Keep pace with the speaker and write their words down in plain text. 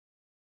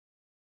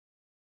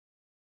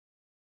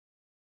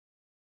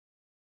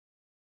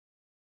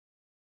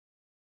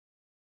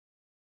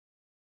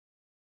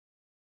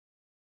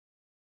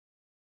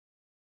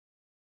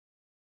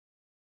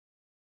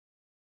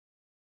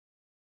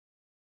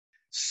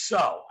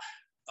So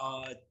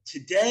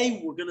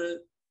today we're going to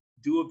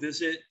do a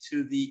visit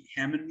to the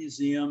Hammond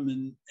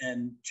Museum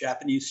and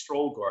Japanese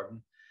Stroll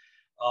Garden.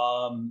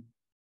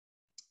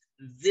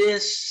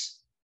 This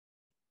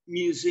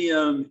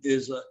museum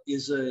is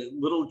a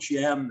little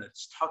gem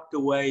that's tucked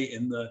away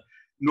in the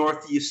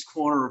northeast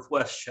corner of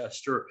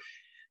Westchester.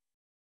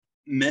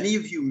 Many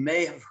of you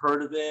may have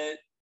heard of it.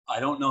 I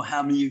don't know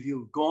how many of you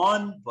have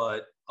gone,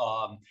 but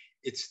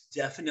it's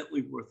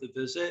definitely worth a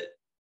visit.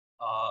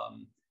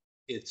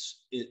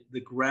 The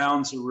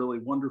grounds are really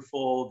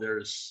wonderful.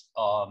 There's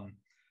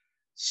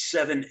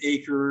 7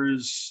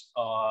 acres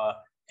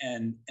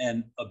and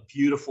a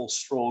beautiful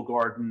stroll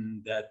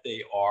garden that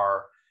they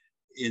are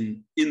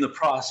in the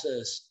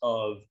process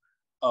of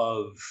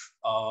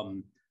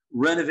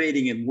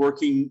renovating and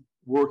working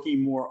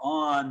more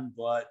on,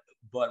 but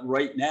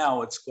right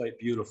now it's quite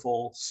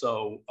beautiful.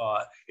 So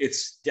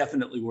it's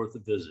definitely worth a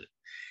visit.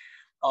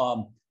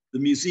 The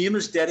museum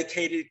is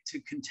dedicated to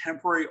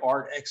contemporary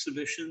art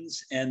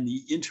exhibitions and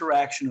the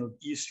interaction of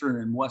Eastern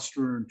and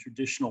Western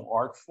traditional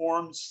art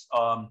forms.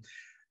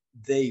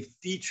 They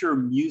feature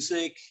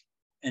music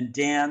and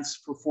dance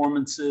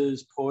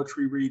performances,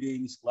 poetry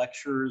readings,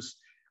 lectures,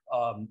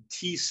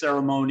 tea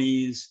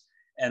ceremonies,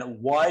 and a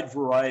wide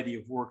variety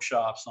of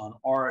workshops on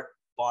art,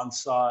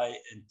 bonsai,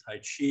 and Tai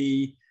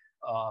Chi,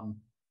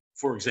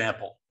 for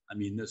example. I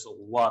mean, there's a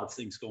lot of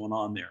things going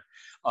on there.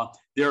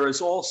 There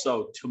is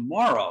also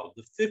tomorrow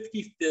the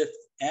 55th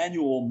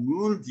annual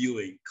moon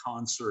viewing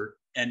concert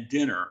and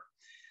dinner.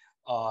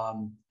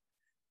 And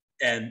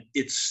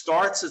it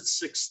starts at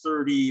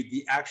 6:30.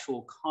 The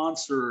actual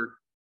concert,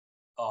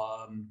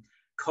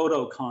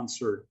 Kodo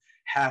concert,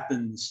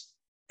 happens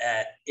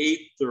at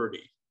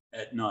 8:30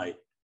 at night.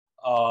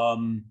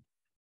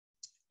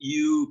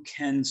 You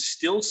can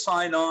still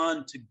sign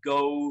on to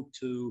go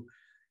to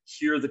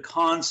hear the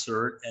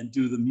concert and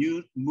do the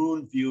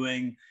moon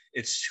viewing.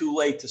 It's too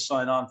late to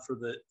sign on for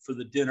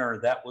the dinner.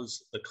 That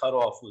was the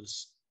cutoff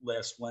was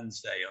last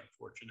Wednesday,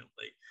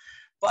 unfortunately.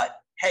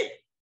 But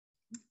hey,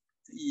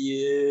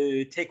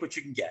 you take what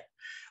you can get.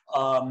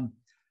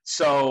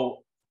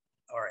 So,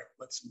 all right,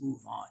 let's move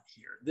on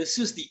here. This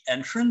is the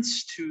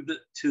entrance to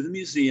the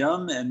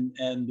museum,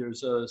 and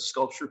there's a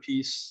sculpture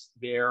piece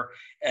there,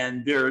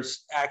 and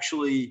there's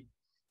actually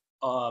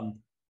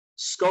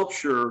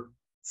sculpture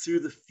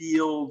through the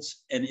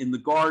fields and in the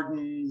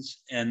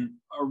gardens and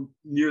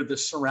near the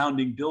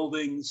surrounding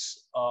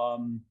buildings.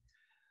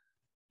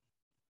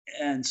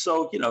 And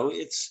so, you know,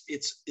 it's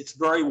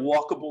very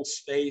walkable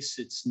space.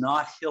 It's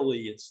not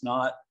hilly. It's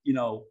not, you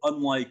know,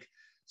 unlike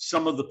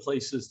some of the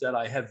places that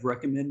I have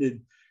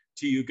recommended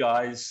to you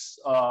guys.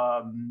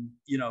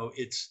 You know,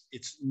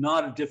 it's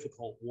not a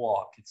difficult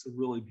walk. It's a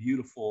really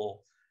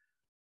beautiful,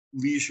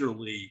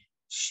 leisurely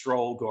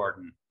stroll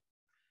garden.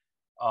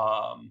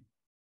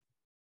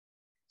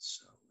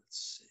 So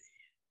let's see.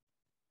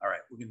 All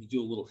right, we're going to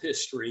do a little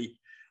history.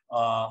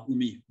 Let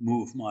me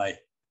move my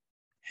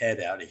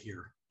head out of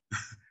here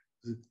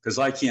because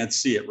I can't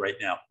see it right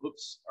now.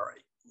 Oops. All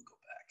right, we'll go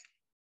back.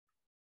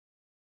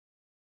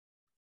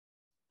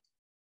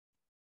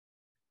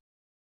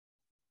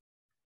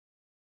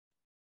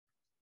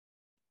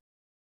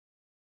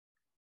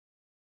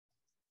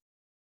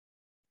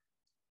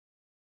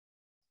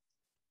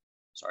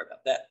 Sorry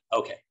about that.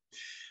 Okay.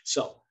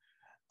 So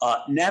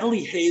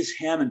Natalie Hayes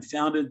Hammond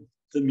founded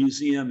the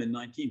museum in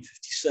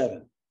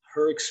 1957.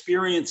 Her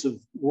experience of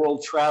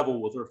world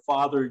travel with her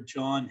father,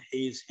 John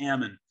Hayes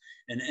Hammond,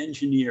 an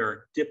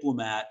engineer,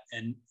 diplomat,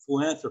 and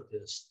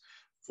philanthropist,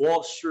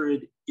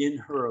 fostered in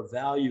her a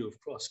value of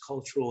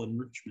cross-cultural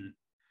enrichment.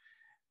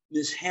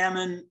 Ms.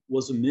 Hammond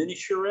was a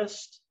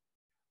miniaturist,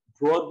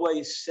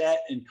 Broadway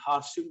set and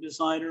costume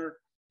designer,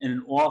 and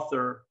an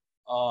author,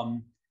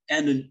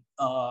 and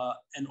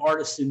an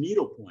artist in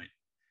needlepoint.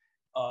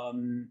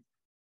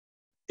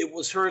 It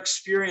was her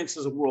experience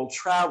as a world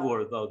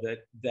traveler, though,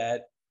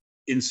 that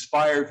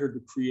inspired her to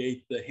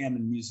create the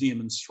Hammond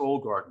Museum and Stroll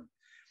Garden.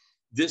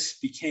 This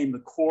became the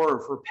core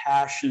of her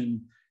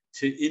passion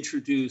to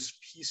introduce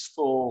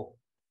peaceful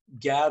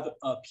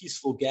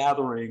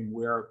gathering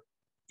where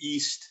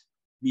East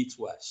meets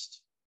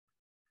West.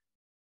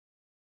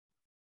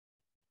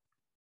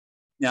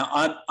 Now,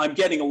 I'm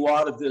getting a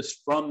lot of this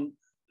from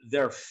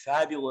their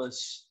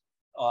fabulous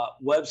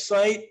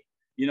website.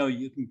 You know,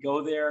 you can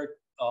go there.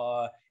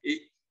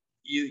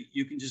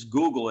 You can just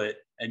Google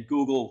it and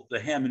Google the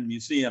Hammond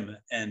Museum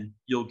and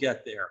you'll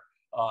get there.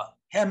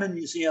 Hammond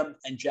Museum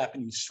and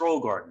Japanese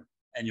Stroll Garden,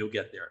 and you'll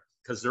get there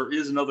because there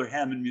is another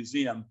Hammond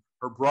Museum.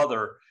 Her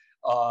brother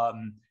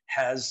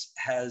has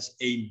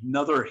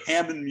another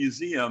Hammond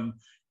Museum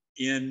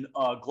in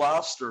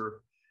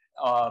Gloucester,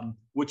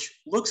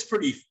 which looks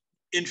pretty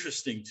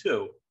interesting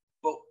too,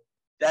 but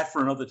that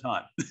for another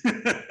time.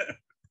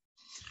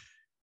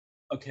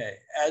 Okay,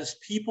 as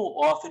people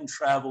often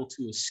travel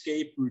to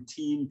escape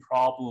routine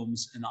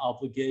problems and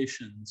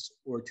obligations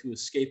or to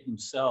escape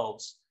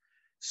themselves,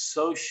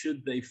 so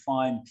should they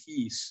find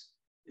peace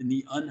in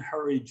the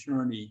unhurried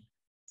journey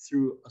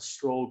through a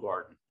stroll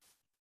garden.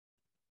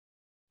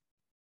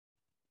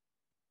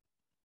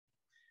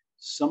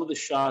 Some of the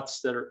shots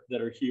that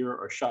are here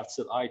are shots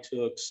that I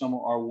took. Some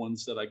are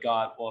ones that I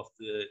got off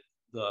the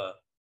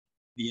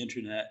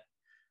internet.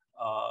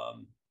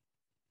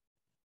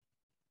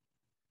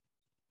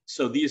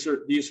 So these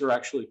are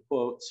actually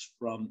quotes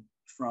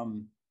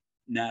from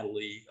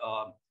Natalie.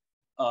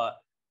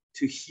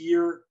 To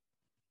hear,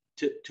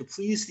 to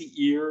please the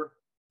ear,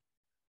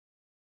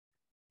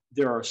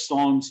 there are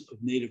songs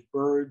of native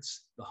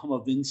birds, the hum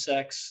of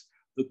insects,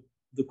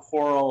 the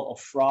choral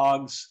of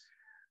frogs,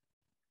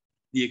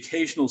 the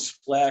occasional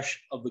splash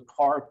of the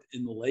carp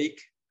in the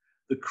lake,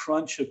 the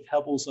crunch of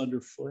pebbles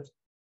underfoot,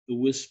 the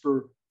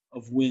whisper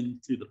of wind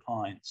through the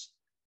pines.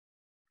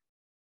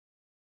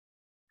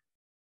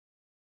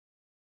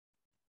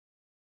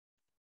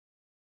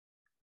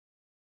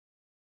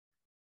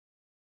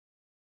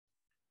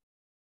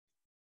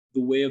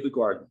 The way of the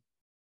garden.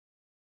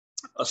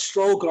 A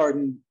stroll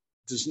garden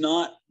does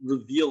not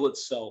reveal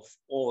itself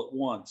all at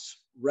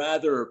once.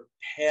 Rather,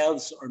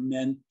 paths are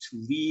meant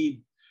to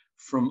lead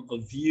from a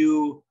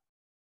view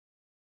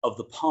of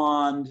the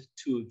pond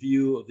to a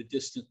view of the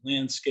distant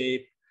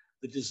landscape.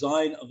 The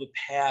design of a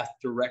path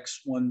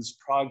directs one's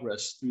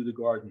progress through the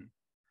garden.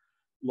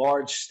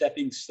 Large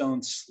stepping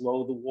stones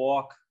slow the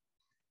walk,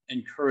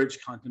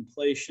 encourage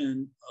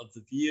contemplation of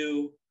the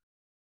view,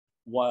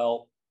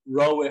 while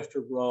row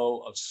after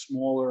row of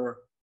smaller,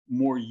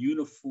 more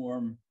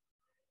uniform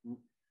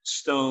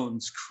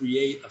stones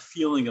create a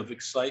feeling of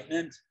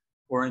excitement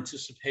or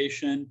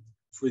anticipation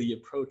for the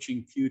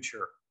approaching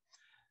feature.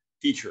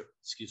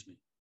 Excuse me.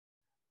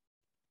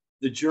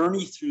 The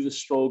journey through the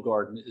stroll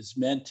garden is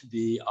meant to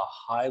be a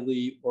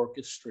highly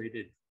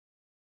orchestrated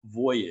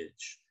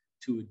voyage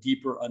to a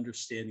deeper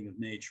understanding of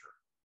nature.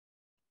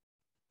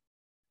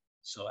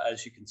 So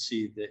as you can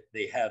see, that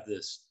they have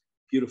this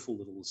beautiful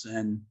little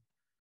Zen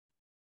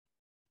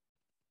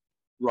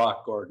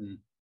rock garden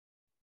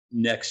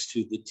next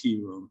to the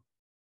tea room.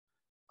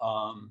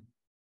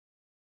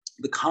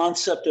 The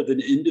concept of an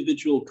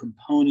individual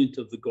component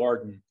of the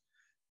garden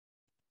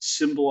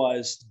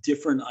symbolized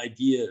different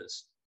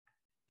ideas.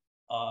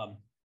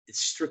 It's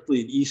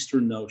strictly an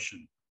Eastern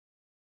notion.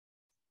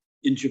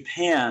 In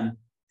Japan,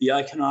 the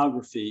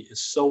iconography is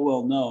so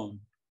well known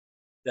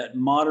that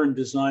modern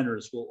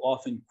designers will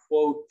often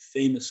quote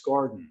famous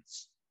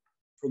gardens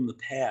from the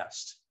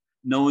past,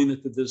 knowing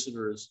that the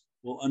visitors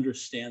will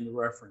understand the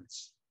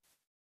reference.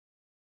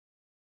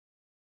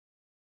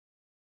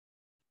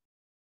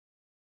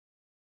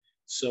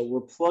 So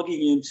we're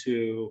plugging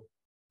into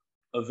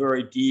a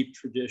very deep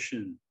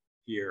tradition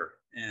here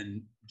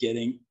and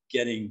getting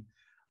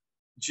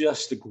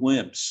just a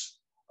glimpse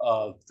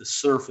of the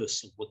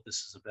surface of what this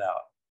is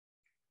about.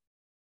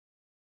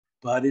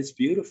 But it's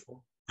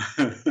beautiful.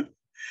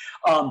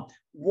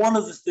 One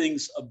of the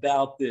things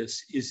about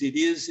this is it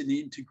is an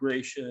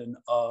integration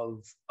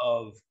of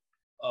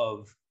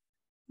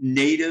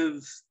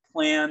native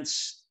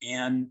plants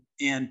and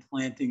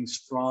plantings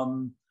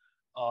from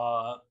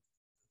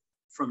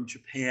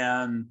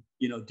Japan,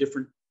 you know,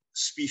 different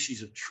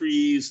species of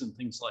trees and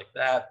things like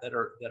that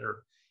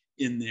are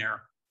in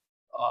there.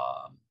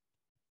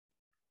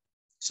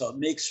 So it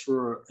makes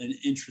for an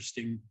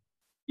interesting,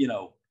 you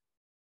know,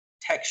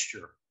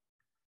 texture.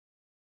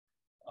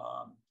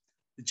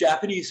 The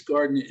Japanese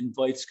garden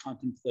invites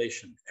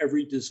contemplation.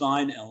 Every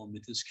design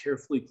element is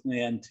carefully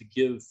planned to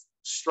give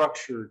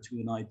structure to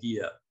an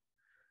idea.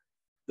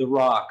 The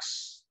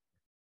rocks,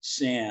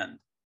 sand,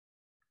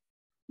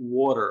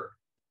 water,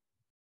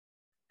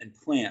 and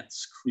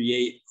plants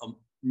create a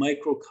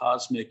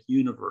microcosmic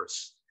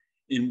universe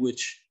in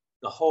which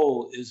the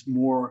whole is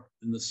more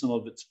than the sum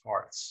of its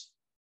parts.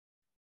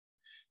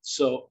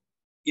 So,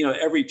 you know,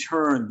 every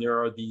turn there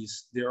are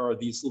these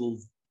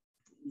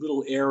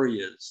little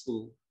areas,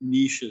 little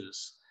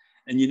niches,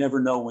 and you never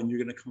know when you're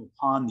going to come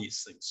upon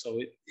these things. So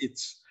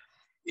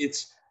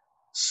it's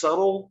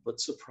subtle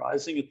but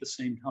surprising at the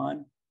same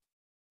time.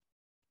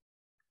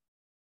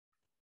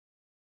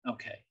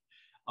 Okay,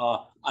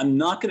 I'm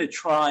not going to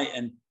try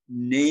and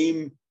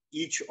name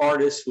each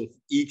artist with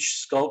each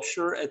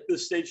sculpture at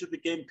this stage of the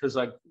game because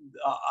I've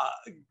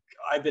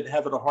been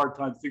having a hard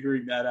time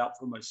figuring that out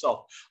for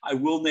myself. I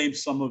will name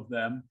some of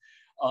them,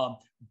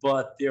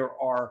 but there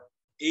are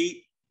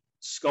 8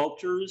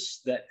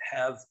 sculptors that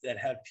have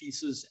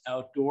pieces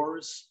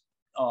outdoors,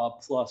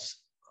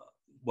 plus,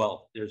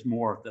 well, there's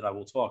more that I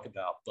will talk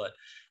about. But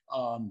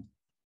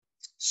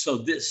so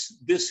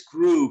this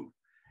group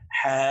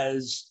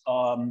has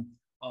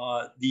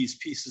these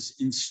pieces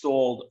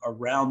installed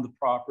around the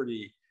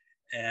property,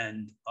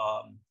 and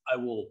I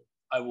will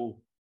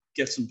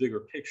get some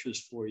bigger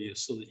pictures for you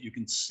so that you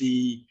can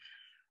see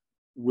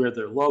where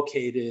they're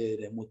located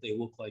and what they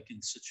look like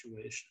in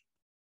situation.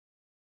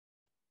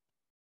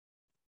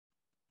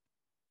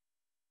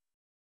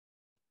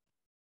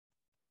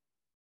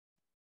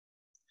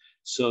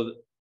 So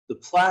the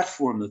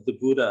platform that the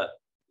Buddha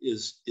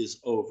is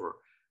over,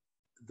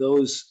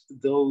 those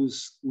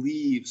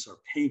leaves are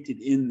painted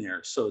in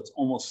there. So it's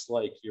almost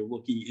like you're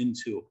looking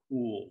into a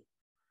pool,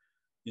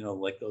 you know,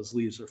 like those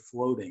leaves are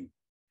floating.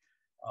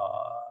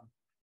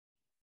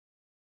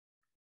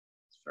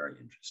 It's very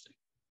interesting.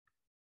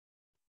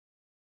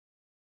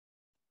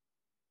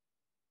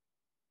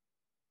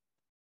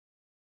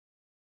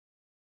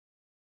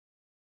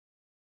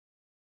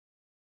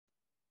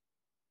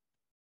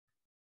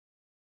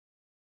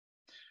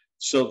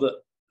 So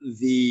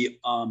the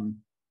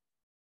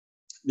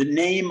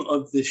name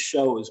of this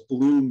show is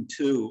Bloom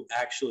 2.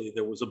 Actually,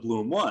 there was a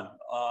Bloom 1.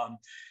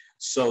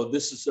 So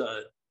this is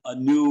a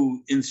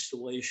new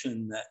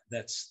installation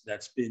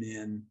that's been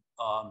in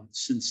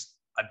since,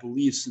 I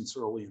believe, since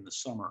early in the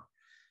summer.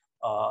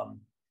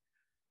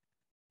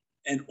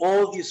 And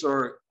all of these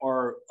are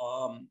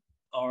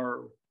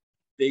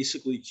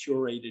basically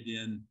curated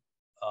in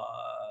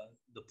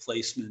the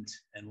placement,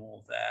 and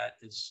all of that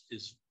is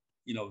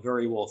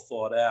very well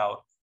thought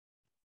out.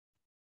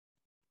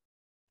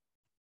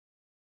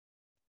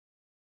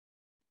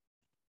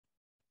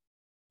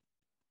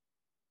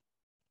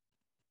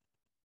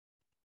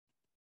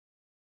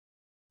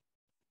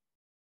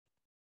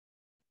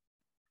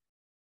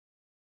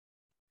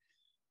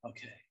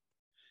 Okay.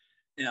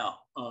 Now,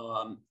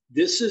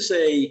 this is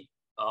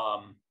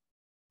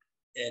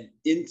an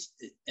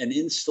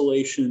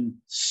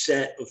installation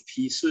set of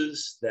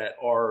pieces that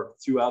are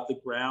throughout the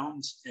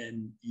grounds,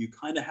 and you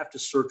kind of have to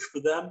search for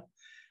them.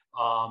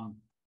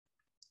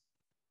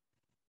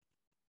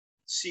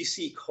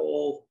 C.C.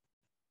 Cole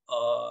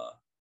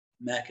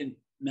McIntyre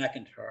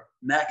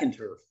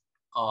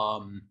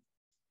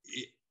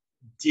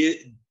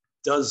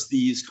does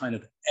these kind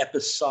of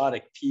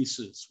episodic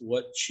pieces.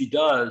 What she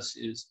does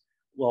is,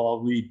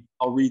 well,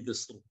 I'll read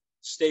this little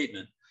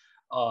statement.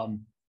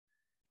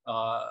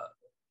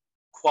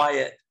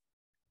 Quiet,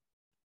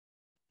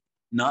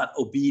 not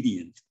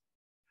obedient,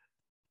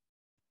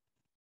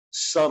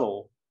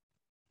 subtle,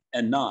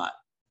 and not.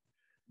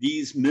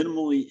 These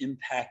minimally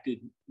impacted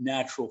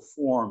natural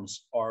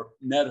forms are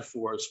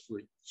metaphors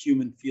for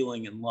human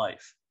feeling and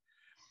life.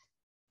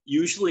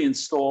 Usually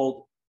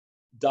installed,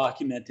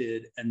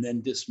 documented, and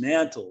then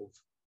dismantled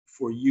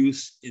for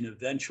use in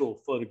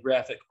eventual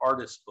photographic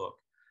artist book.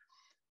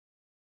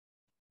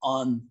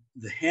 On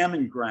the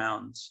Hammond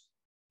grounds,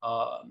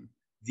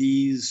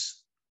 these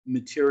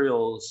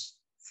materials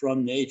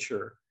from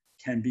nature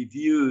can be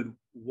viewed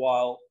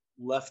while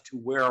left to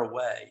wear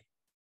away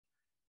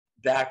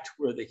back to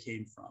where they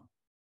came from.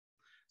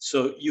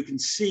 So you can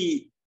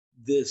see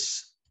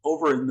this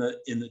over in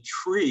the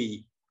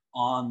tree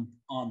on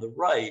the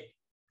right.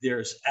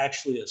 There's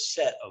actually a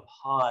set of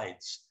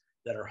hides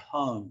that are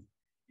hung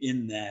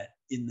in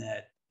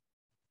that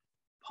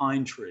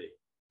pine tree.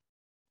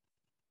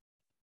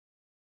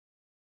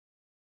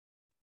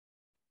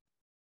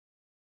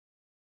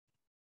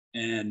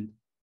 And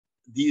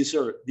these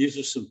are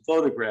some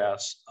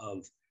photographs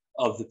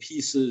of the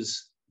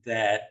pieces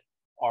that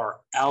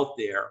are out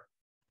there.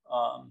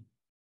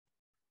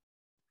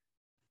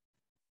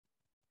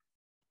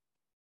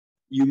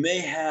 You may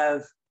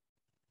have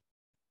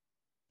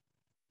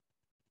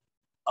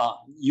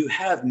you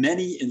have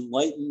many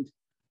enlightened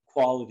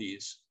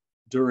qualities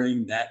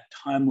during that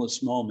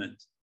timeless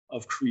moment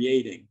of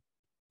creating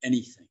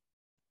anything,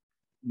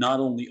 not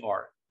only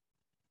art.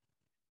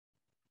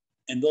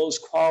 And those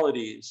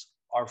qualities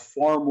are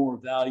far more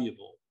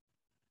valuable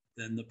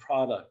than the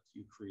product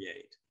you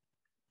create.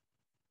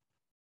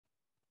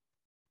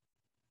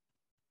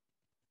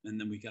 And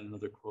then we got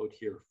another quote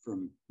here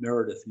from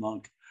Meredith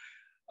Monk.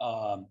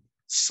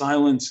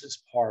 Silence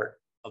is part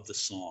of the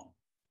song.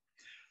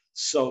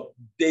 So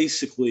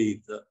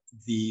basically,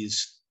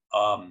 these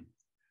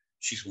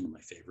she's one of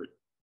my favorite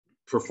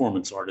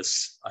performance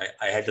artists.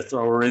 I had to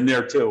throw her in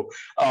there too.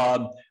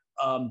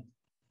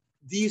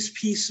 These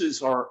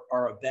pieces are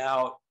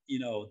about,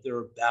 they're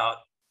about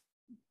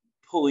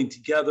pulling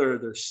together,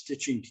 they're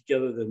stitching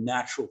together the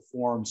natural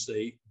forms.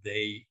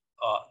 They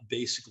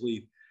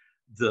basically,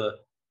 the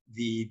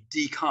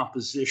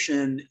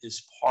decomposition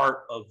is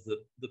part of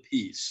the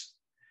piece.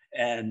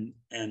 And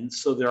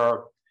so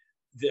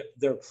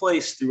they're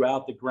placed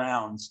throughout the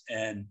grounds,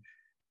 and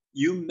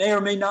you may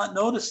or may not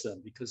notice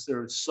them because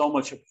they're so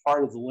much a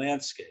part of the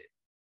landscape.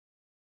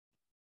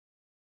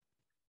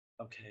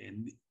 Okay,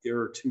 and there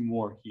are two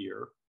more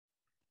here.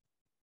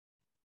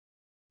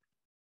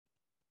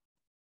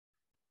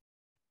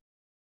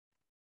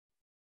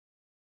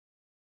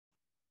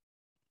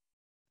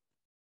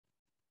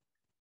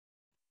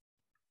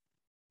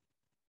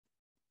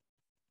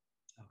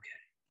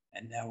 Okay,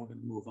 and now we're going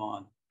to move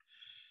on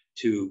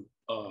to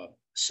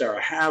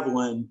Sarah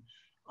Havlin.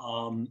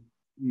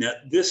 Now,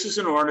 this is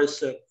an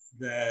artist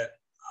that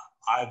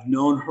I've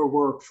known her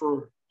work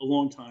for a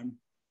long time,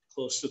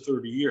 close to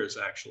 30 years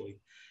actually.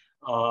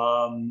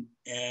 And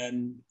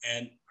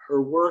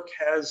her work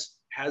has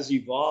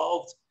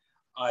evolved.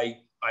 I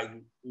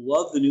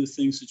love the new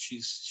things that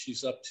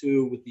she's up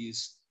to with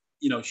these.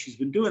 She's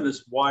been doing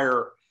this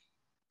wire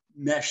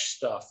mesh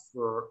stuff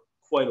for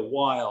quite a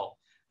while,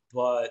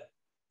 but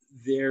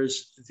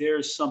there's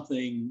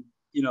something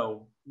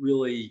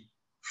really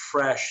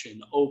fresh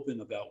and open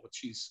about what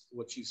she's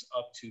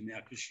up to now,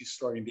 because she's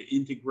starting to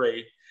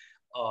integrate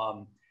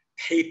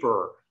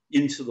paper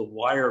into the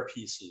wire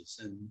pieces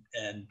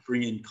and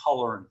bring in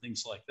color and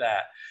things like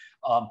that.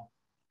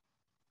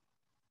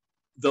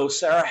 Though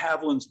Sarah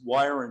Haviland's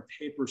wire and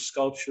paper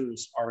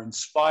sculptures are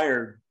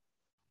inspired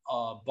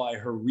by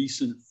her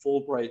recent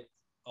Fulbright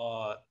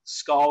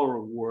Scholar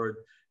Award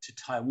to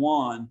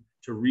Taiwan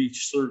to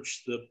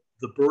research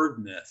the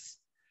bird myth,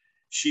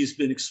 she's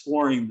been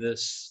exploring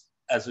this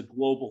as a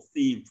global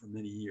theme for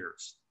many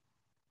years.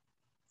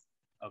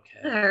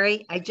 Okay. All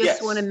right. I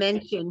just want to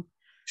mention,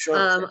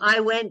 sure. I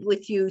went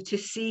with you to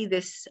see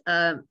this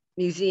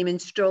museum in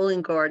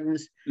Strolling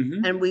Gardens,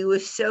 and we were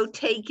so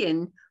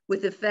taken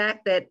with the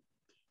fact that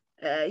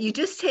you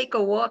just take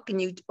a walk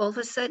and you all of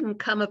a sudden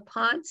come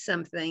upon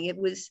something. It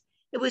was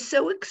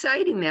so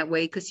exciting that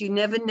way, because you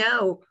never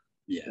know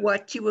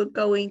what you were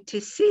going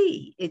to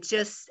see. It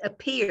just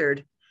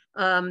appeared.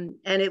 And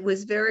it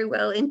was very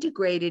well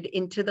integrated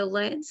into the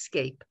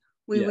landscape.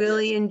 We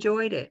really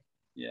enjoyed it.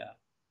 Yeah.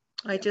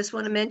 I just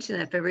want to mention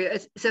that for everyone.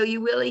 So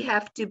you really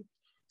have to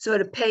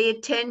sort of pay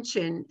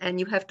attention, and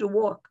you have to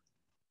walk.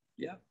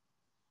 Yeah.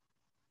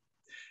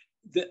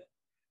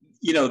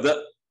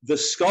 The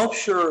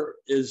sculpture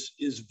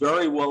is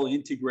very well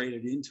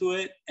integrated into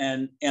it,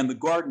 and the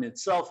garden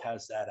itself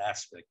has that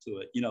aspect to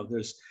it.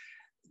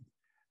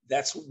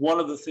 That's one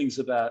of the things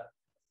about,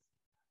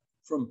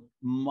 from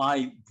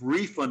my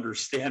brief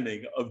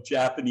understanding of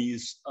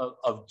Japanese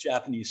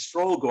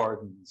stroll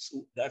gardens,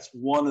 that's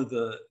one of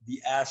the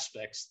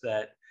aspects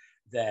that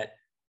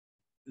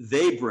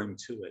they bring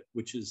to it,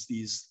 which is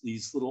these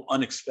little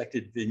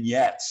unexpected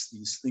vignettes,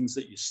 these things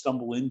that you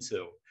stumble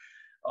into,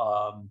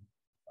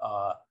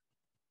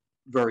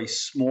 very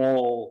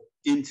small,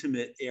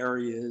 intimate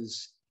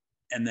areas,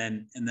 and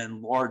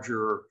then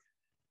larger,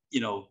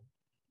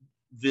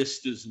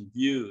 vistas and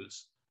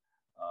views.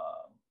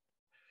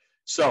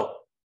 So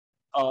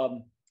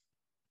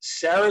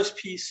Sarah's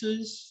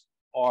pieces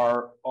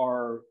are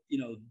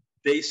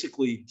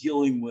basically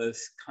dealing with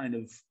kind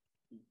of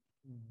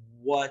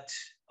what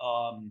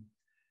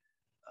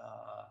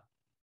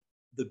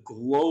the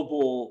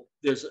global,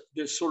 there's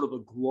sort of a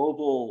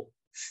global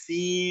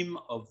theme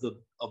of the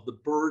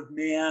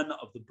Birdman,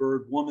 of the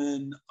Bird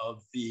Woman,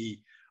 of the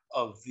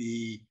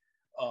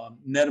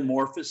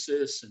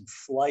metamorphosis and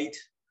flight.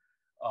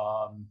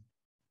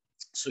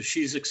 So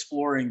she's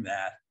exploring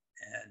that,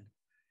 and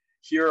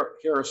here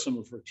are some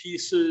of her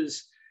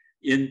pieces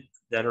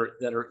that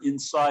are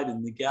inside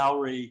in the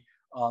gallery.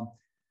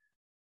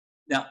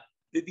 Now,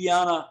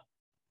 Bibiana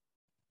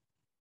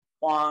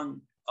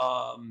Huang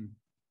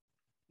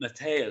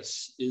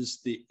Mateus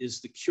is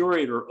the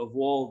curator of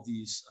all of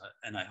these,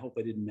 and I hope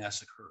I didn't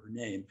massacre her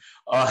name.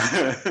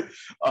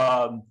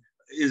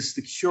 Is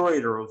the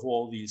curator of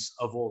all these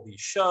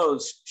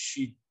shows.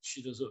 She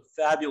does a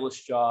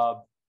fabulous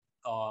job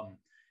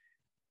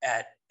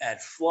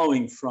at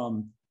flowing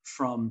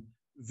from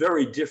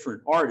very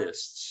different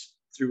artists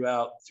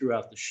throughout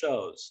the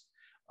shows.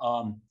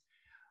 On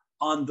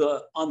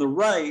the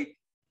right,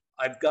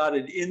 I've got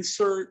an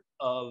insert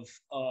of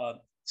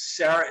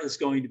Sarah is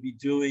going to be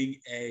doing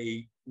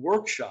a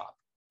workshop,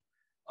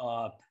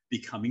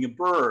 becoming a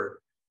bird,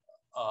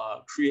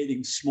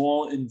 creating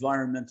small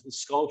environmental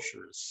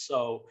sculptures.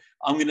 So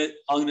I'm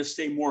gonna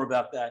say more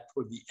about that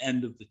toward the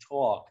end of the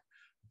talk,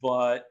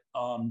 but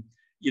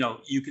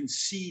you can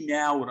see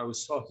now what I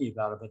was talking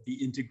about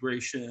the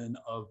integration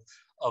of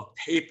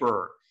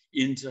paper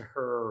into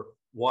her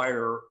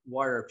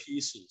wire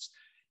pieces.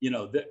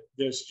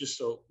 There's just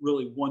a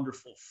really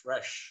wonderful,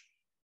 fresh,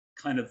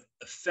 kind of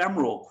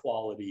ephemeral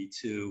quality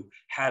to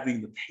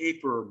having the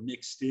paper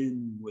mixed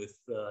in with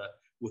the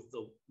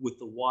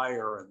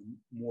wire and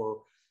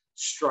more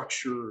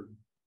structured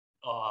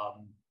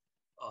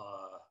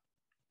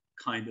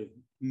kind of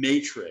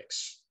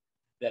matrix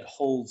that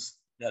holds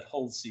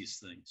these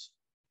things.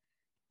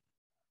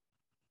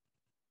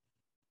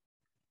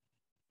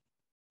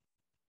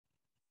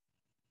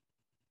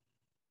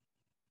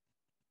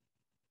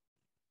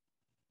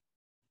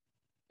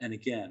 And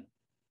again,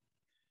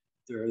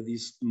 there are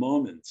these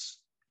moments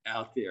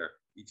out there.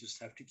 You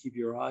just have to keep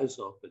your eyes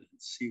open and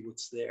see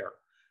what's there.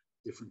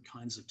 Different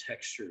kinds of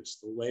textures,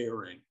 the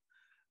layering.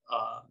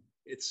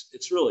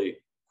 It's really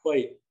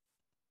quite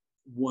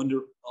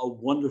a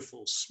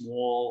wonderful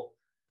small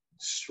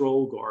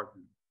stroll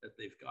garden that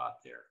they've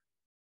got there.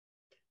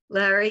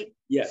 Larry,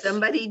 yes.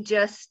 Somebody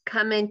just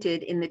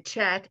commented in the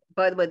chat.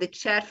 By the way, the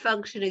chat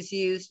function is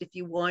used if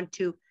you want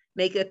to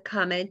make a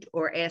comment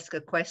or ask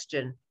a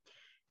question.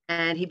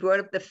 And he brought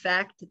up the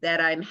fact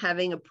that I'm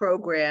having a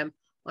program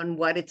on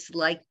what it's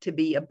like to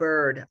be a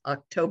bird,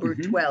 October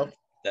 12th.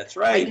 That's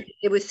right.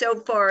 It was so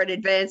far in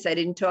advance, I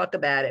didn't talk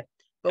about it.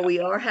 But we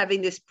are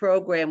having this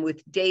program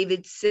with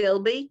David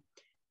Silby.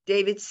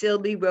 David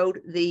Silby wrote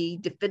the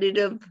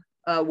definitive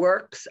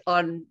works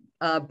on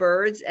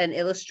birds and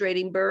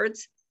illustrating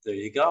birds. There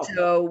you go.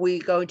 So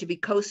we're going to be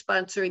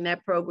co-sponsoring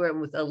that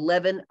program with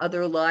 11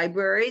 other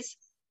libraries.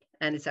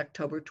 And it's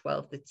October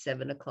 12th at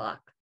 7 o'clock.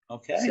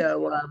 Okay.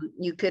 So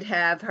you could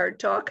have her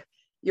talk,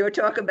 your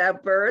talk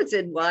about birds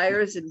and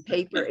wires and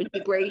paper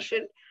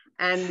integration.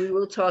 And we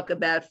will talk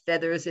about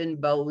feathers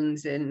and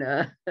bones and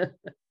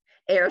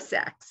air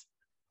sacs.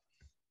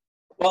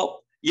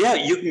 Well, yeah,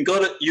 you can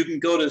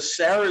go to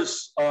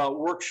Sarah's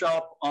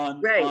workshop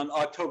on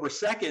October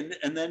 2nd,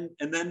 and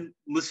then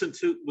listen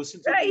to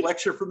the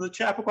lecture from the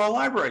Chappaqua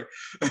Library.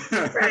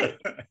 Right,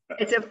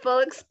 it's a full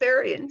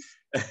experience.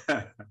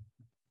 Okay.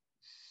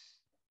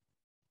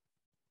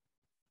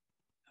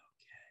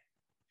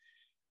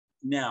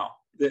 Now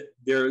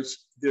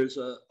there's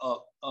a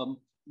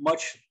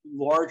much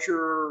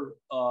larger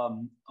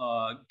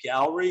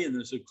gallery, and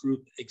there's a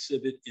group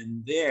exhibit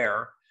in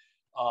there.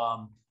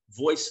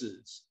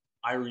 Voices,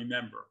 I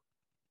remember.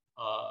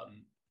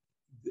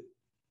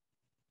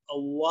 A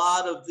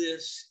lot of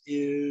this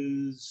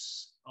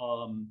is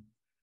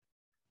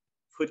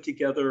put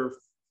together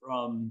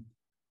from,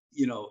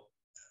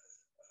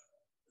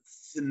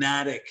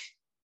 thematic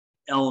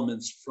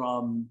elements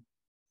from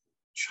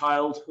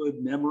childhood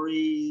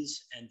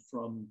memories and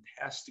from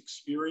past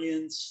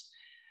experience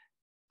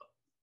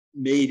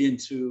made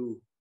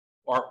into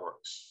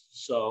artworks.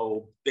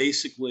 So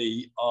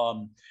basically,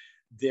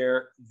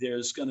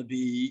 there's going to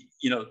be,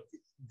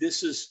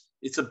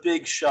 it's a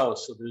big show.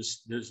 So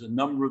there's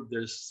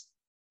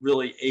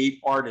really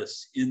 8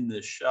 artists in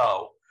this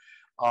show.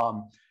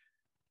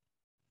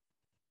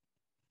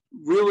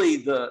 Really,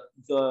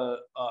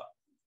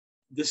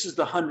 this is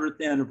the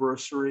 100th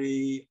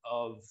anniversary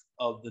of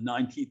the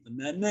 19th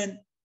Amendment,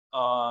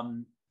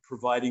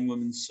 providing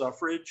women's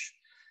suffrage.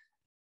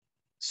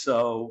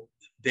 So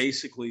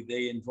basically,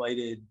 they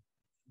invited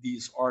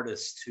these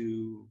artists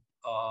to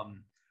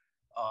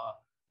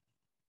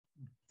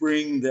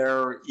bring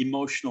their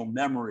emotional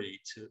memory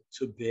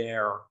to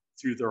bear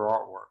through their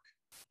artwork.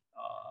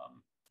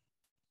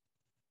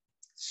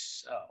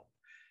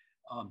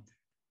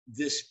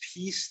 This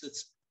piece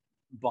that's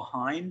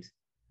behind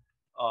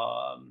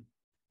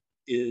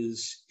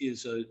is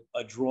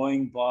a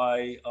drawing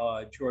by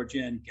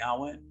Georgianne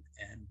Gowan,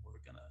 and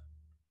we're gonna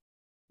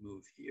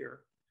move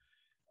here.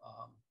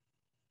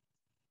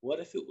 What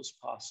if it was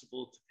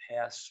possible to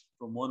pass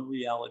from one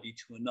reality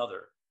to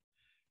another,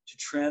 to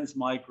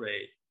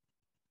transmigrate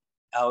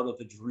out of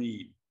a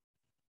dream?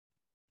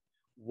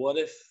 What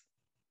if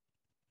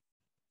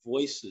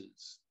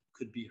voices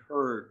could be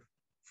heard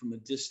from a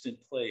distant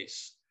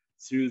place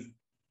through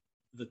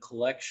the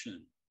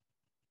collection,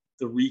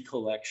 the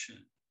recollection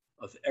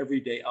of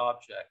everyday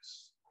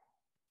objects?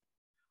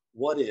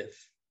 What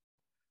if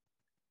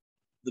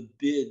the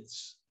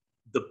bits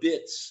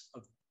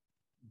of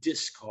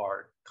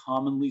discard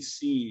commonly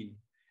seen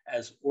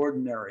as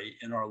ordinary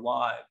in our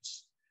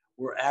lives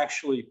were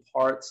actually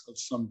parts of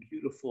some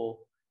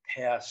beautiful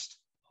past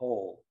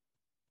whole?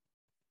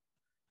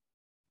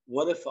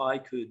 What if I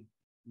could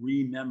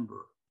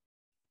remember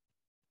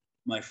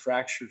my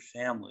fractured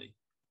family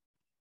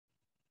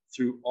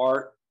through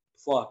art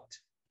plucked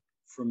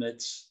from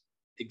its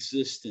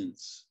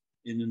existence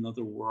in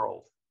another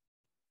world?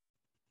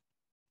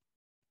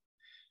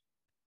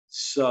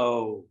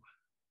 So,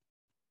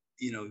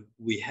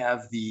 we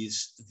have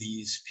these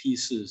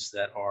pieces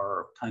that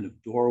are kind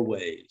of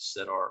doorways,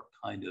 that are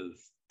kind of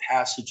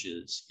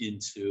passages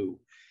into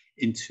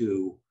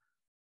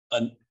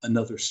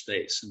another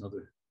space,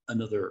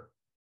 another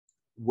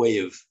way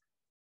of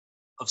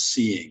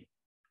seeing.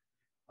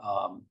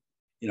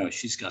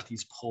 She's got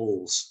these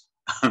poles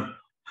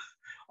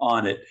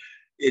on it.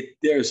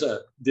 There's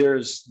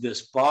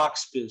this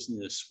box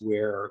business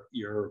where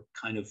you're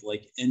kind of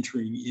like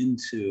entering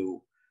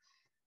into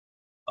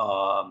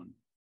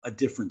a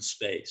different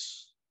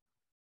space.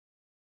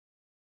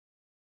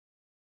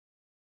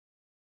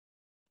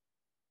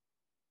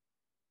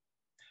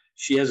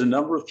 She has a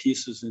number of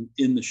pieces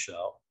in the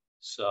show,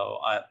 so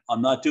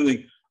I'm not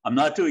doing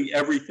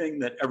everything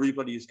that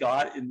everybody's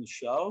got in the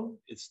show.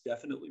 It's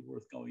definitely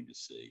worth going to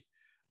see.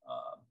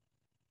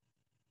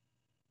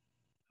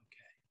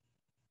 Okay.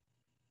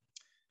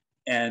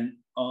 And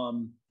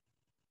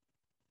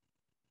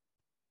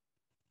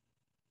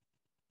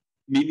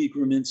Mimi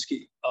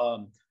Graminsky,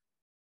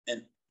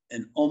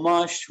 an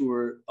homage to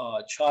her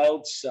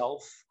child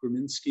self,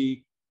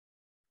 Graminsky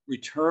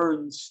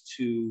returns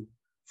to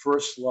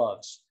first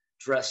loves,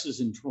 dresses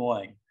and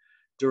drawing.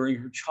 During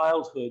her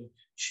childhood,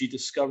 she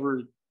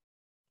discovered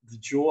the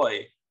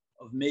joy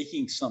of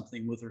making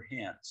something with her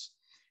hands,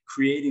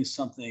 creating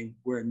something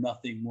where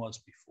nothing was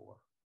before.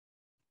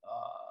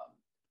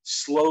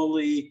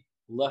 Slowly,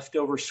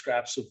 leftover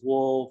scraps of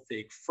wool,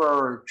 fake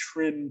fur,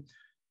 trim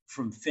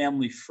from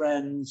family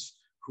friends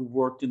who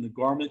worked in the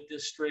garment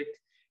district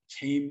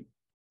came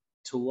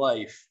to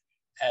life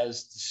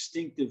as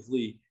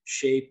distinctively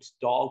shaped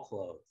doll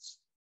clothes.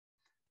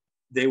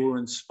 They were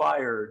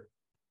inspired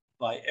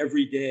by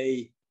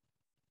everyday,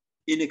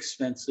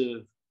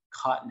 inexpensive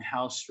cotton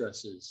house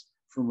dresses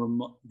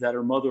that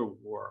her mother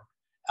wore,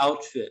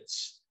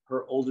 outfits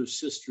her older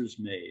sisters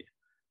made,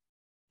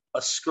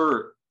 a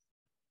skirt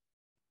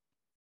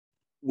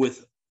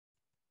with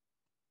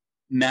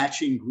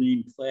matching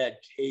green plaid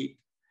cape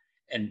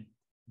and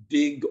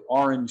big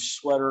orange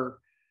sweater.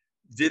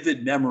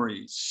 Vivid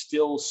memories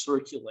still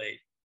circulate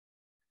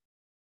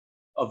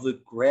of the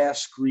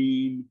grass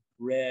green,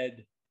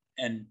 red,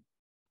 and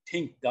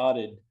pink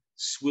dotted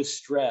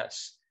Swiss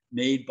dress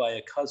made by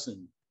a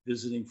cousin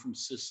visiting from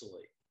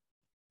Sicily.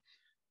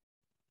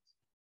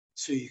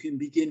 So you can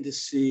begin to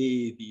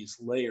see these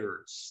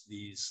layers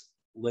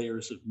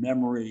of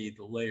memory,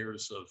 the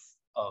layers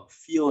of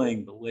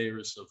feeling, the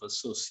layers of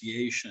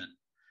association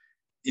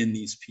in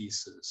these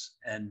pieces,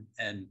 and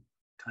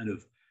kind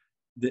of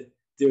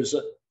there's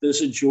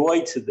a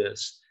joy to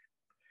this.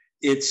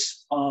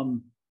 It's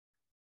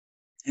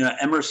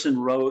Emerson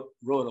wrote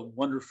a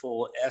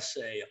wonderful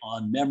essay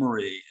on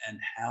memory and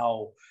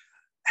how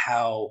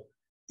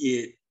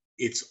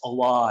it's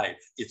alive,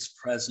 it's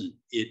present,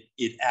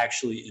 it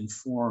actually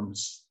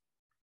informs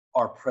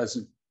our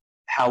present,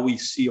 how we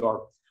see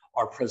our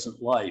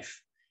present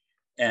life.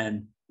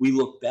 And we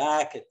look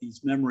back at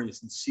these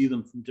memories and see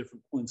them from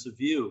different points of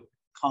view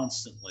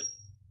constantly.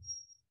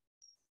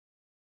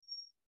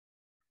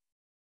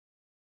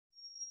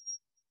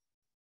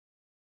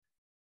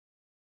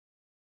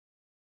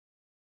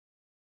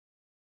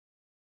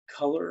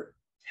 Color,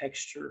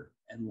 texture,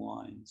 and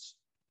lines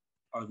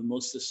are the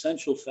most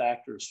essential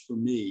factors for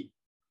me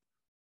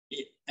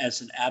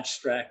as an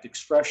abstract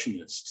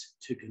expressionist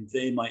to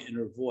convey my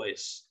inner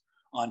voice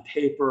on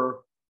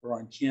paper or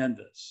on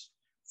canvas.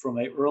 From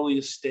my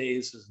earliest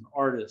days as an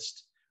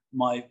artist,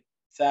 my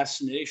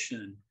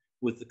fascination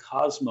with the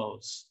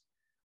cosmos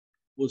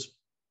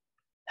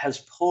has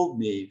pulled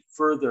me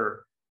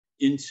further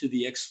into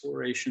the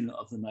exploration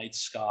of the night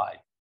sky,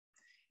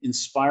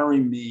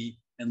 inspiring me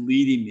and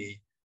leading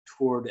me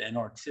toward an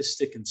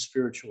artistic and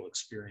spiritual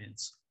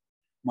experience.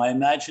 My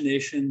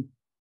imagination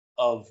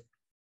of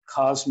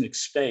cosmic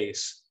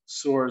space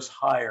soars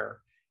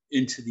higher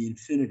into the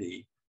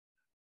infinity,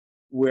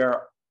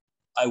 where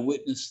I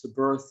witness the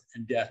birth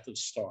and death of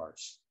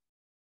stars.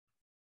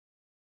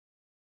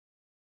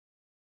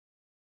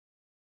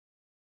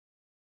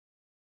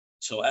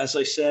 So as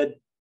I said,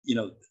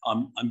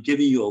 I'm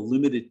giving you a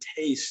limited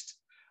taste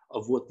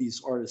of what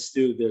these artists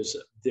do.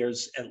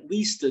 There's at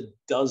least a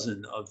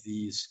dozen of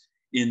these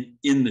in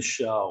the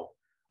show.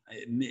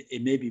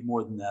 It may be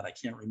more than that. I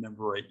can't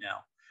remember right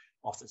now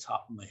off the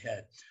top of my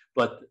head,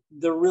 but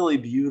they're really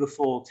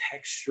beautiful,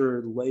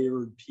 textured,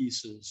 layered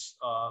pieces,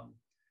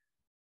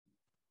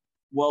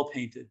 well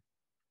painted.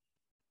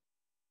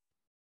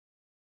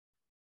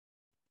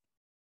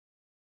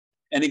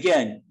 And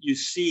again, you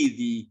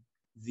see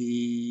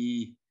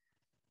the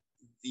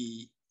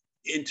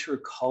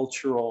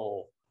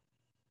intercultural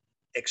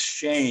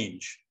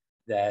exchange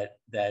that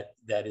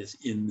is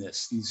in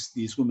this.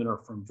 These women are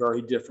from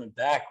very different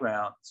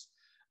backgrounds.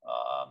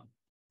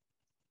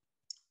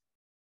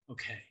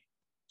 Okay,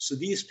 so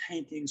these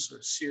paintings are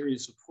a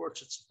series of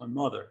portraits of my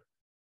mother.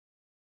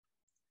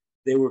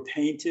 They were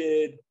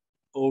painted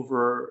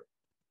over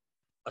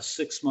a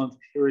 6-month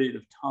period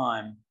of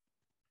time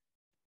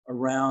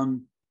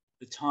around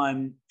the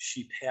time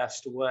she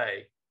passed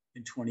away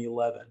in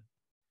 2011.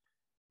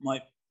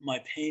 My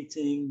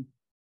painting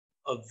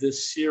of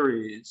this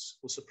series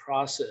was a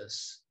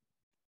process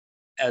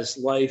as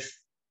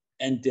life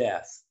and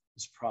death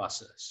is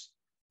process.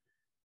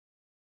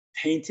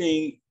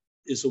 Painting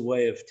is a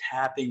way of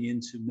tapping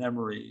into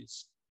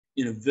memories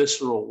in a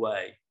visceral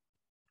way.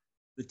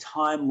 The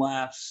time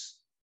lapse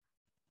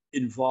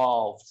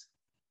involved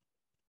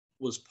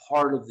was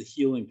part of the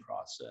healing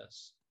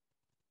process.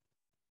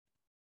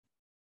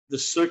 The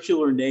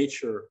circular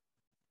nature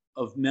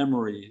of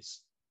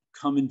memories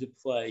come into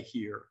play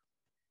here,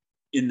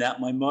 in that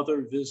my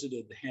mother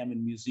visited the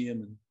Hammond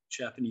Museum and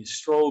Japanese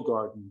Stroll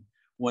Garden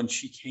when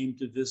she came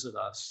to visit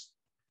us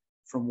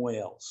from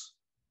Wales.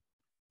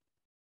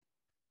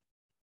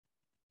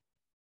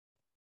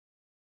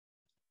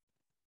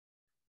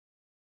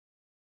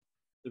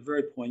 They're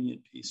very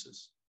poignant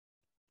pieces.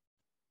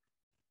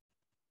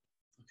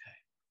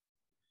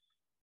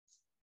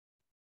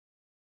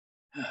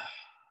 Okay.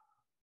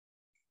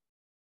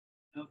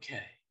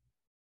 Okay.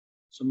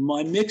 So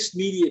my mixed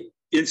media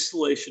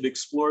installation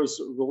explores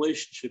the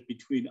relationship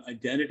between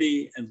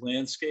identity and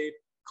landscape,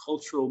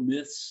 cultural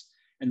myths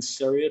and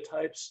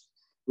stereotypes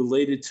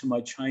related to my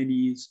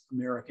Chinese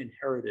American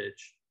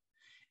heritage.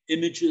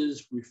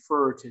 Images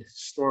refer to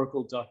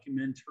historical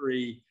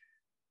documentary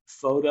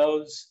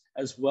photos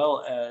as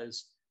well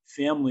as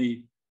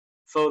family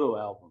photo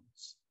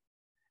albums.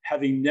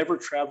 Having never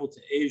traveled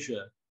to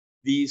Asia,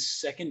 these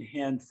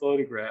secondhand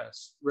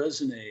photographs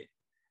resonate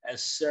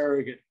as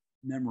surrogate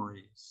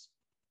memories.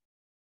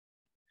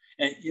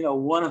 And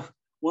one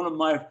of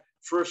my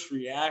first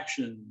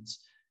reactions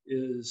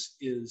is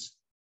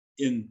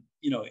in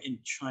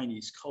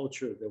Chinese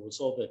culture, there was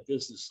all that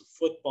business of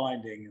foot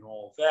binding and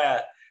all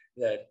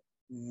that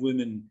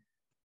women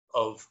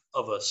of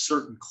a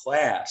certain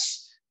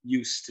class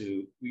used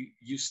to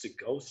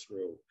go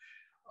through,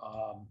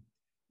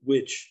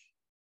 which,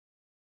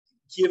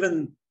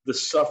 given the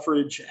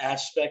suffrage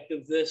aspect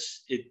of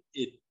this,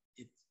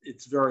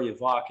 it's very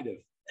evocative.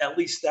 At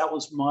least that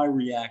was my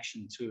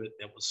reaction to it.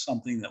 That was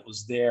something that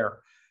was there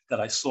that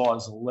I saw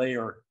as a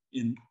layer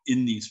in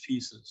these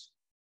pieces.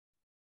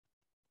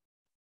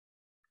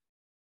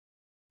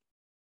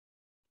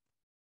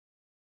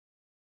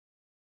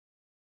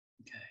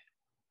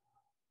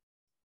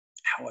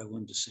 how I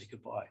learned to say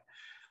goodbye.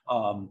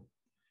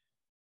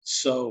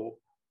 So,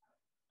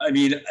 I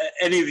mean,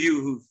 any of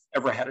you who've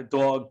ever had a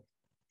dog,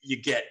 you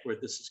get where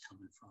this is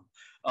coming from.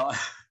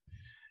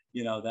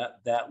 You know,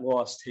 that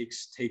loss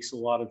takes a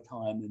lot of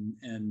time,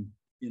 and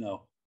you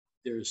know,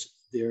 there's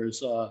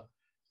a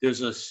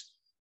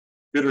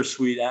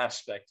bittersweet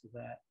aspect to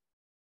that.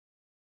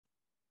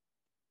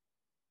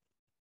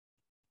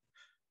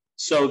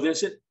 So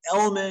there's an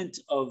element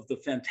of the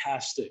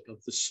fantastic,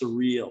 of the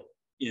surreal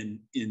in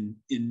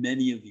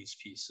many of these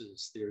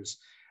pieces. There's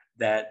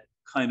that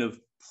kind of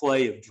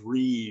play of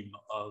dream,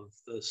 of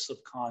the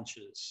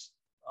subconscious,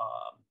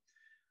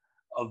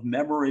 of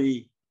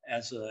memory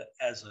as a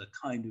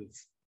kind of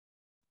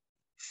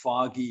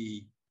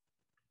foggy,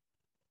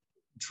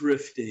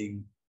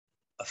 drifting,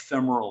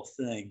 ephemeral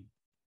thing.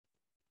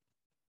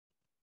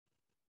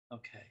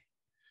 Okay.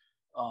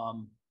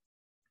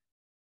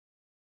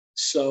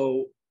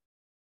 So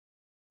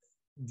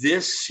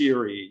this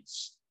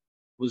series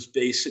was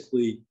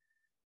basically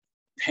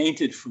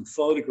painted from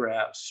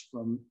photographs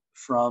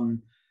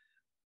from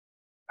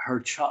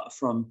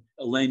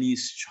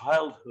Eleni's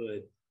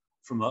childhood,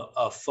 from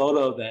a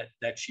photo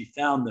that she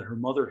found that her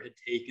mother had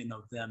taken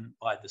of them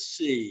by the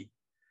sea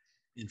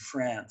in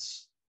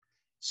France.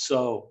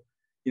 So,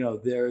 you know,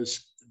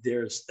 there's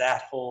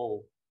that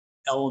whole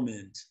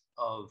element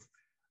of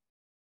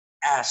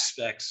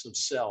aspects of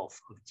self,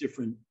 of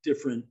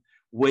different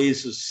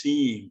ways of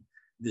seeing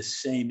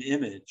this same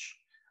image.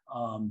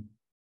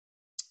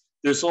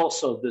 There's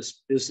also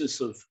this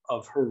business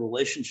of her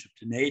relationship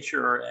to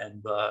nature,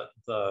 and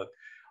the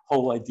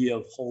whole idea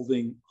of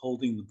holding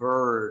the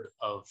bird,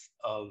 of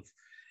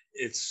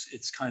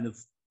it's kind of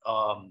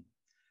a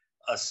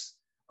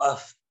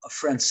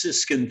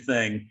Franciscan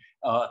thing,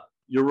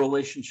 your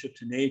relationship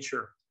to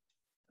nature.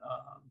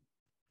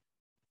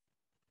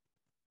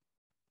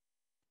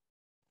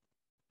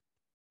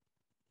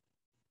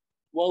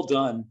 Well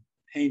done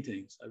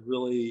paintings. I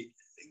really,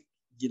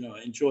 you know,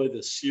 enjoy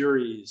the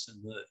series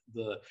and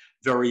the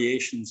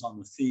variations on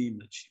the theme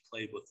that she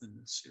played within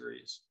this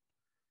series.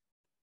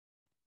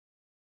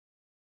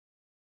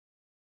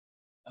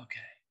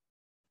 Okay.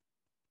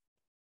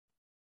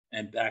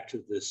 And back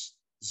to this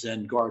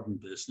Zen garden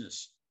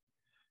business.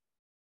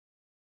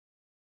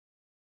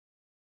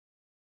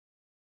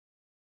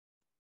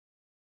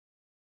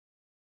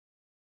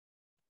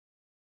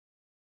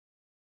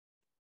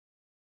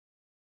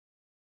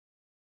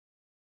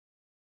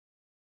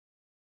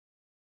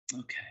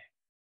 Okay.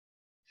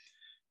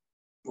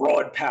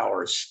 Broad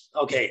powers.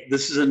 Okay,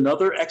 this is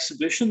another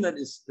exhibition that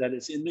is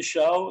in the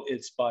show.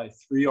 It's by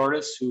three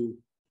artists whose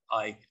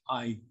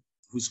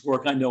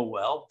work I know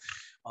well.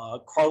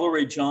 Carla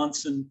Rae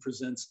Johnson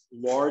presents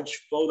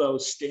large photo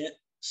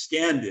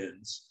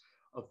stand-ins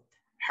of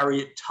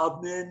Harriet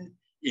Tubman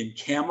in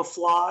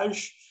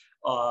camouflage,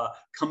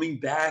 coming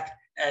back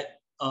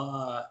at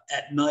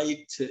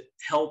night to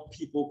help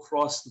people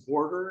cross the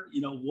border.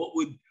 You know, what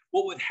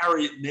would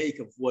Harriet make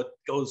of what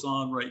goes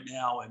on right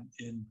now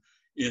in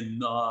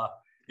our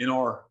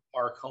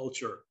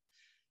culture?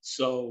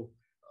 So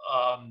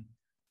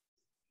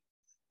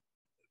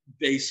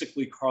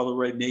basically, Carla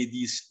Rae made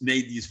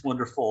these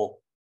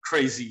wonderful,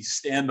 crazy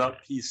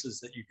stand-up pieces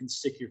that you can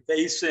stick your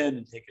face in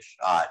and take a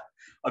shot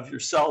of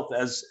yourself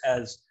as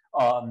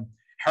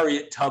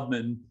Harriet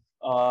Tubman,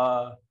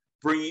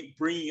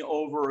 bringing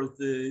over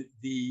the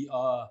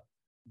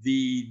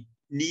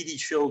needy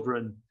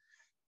children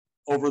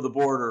over the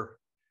border.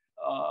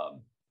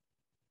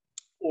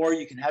 Or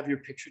you can have your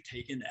picture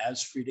taken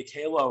as Frida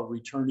Kahlo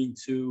returning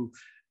to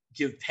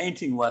give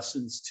painting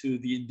lessons to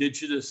the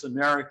indigenous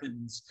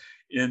Americans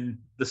in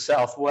the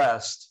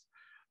Southwest.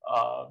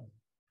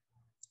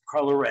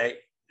 Carla Rae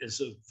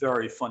is a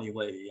very funny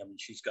lady. I mean,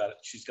 she's got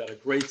a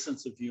great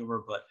sense of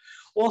humor, but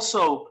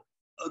also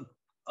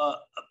a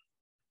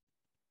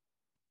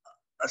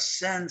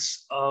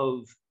sense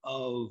of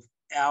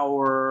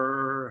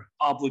our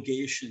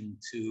obligation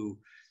to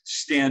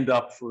stand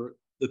up for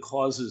the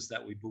causes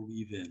that we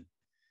believe in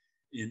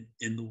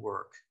the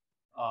work.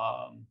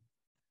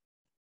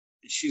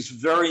 She's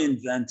very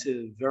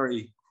inventive,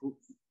 very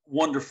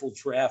wonderful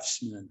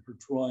draftsman. Her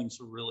drawings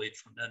are really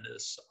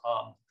tremendous.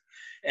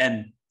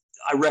 And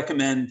I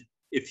recommend,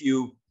 if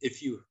you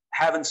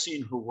haven't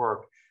seen her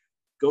work,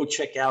 go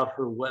check out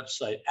her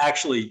website.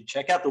 Actually,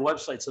 check out the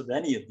websites of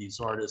any of these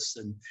artists,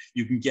 and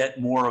you can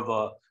get more of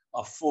a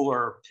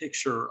fuller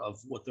picture of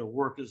what their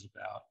work is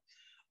about.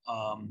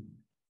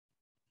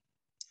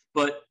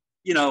 But,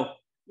 you know,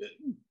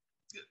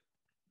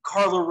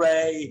 Carla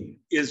Rae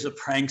is a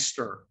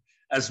prankster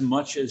as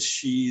much as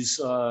she's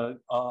a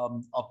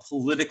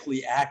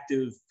politically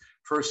active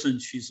person.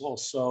 She's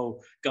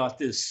also got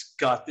this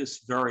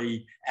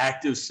very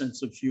active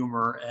sense of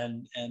humor,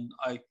 and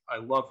I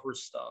love her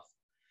stuff.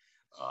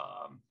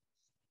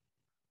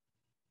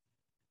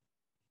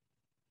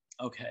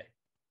 Okay,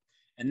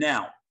 and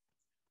now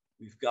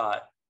we've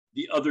got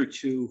the other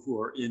two who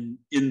are in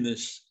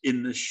this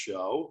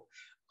show.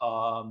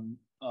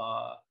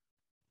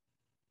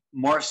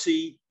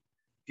 Marcy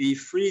B.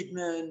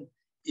 Friedman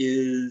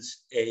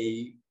is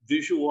a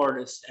visual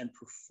artist and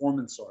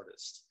performance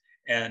artist.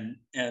 And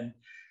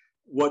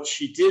what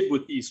she did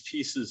with these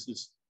pieces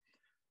is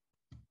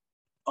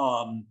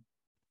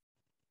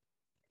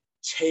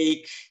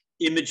take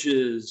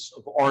images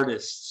of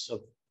artists,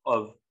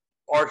 of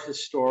art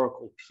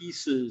historical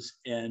pieces,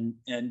 and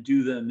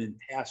do them in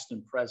past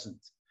and present.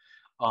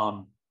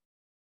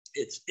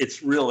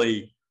 It's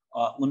really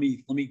let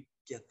me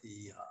get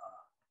the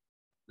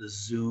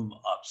zoom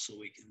up so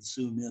we can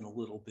zoom in a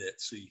little bit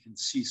so you can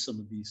see some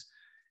of these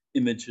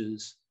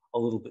images a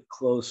little bit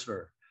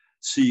closer,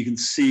 so you can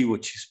see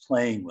what she's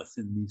playing with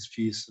in these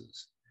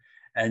pieces.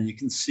 And you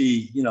can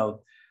see, you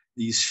know,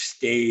 these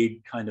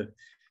staid kind of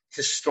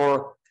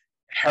historic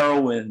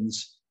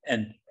heroines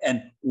and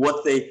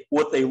what they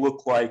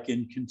look like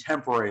in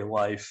contemporary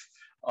life.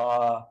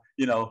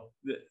 You know,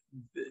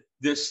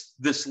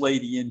 this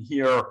lady in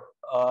here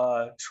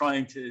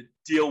trying to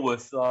deal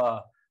with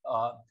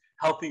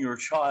helping her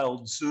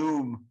child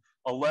Zoom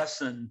a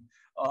lesson.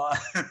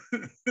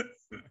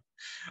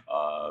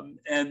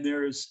 And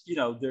there's, you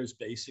know, there's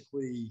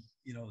basically,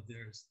 you know,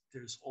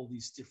 there's all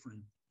these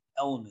different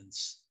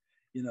elements.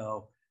 You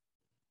know,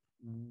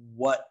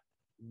 what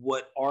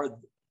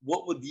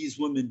would these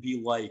women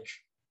be like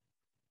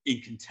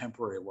in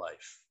contemporary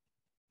life?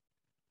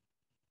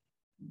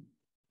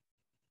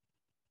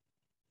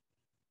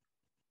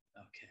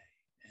 Okay,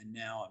 and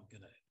now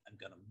I'm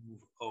gonna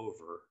move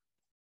over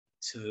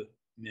to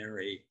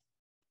Mary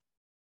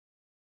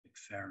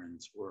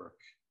McFerrin's work,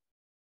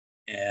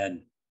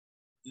 and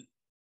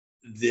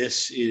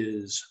this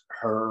is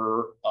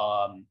her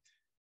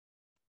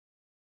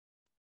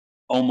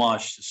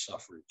homage to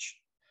suffrage.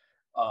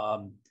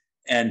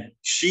 And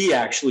she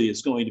actually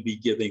is going to be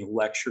giving a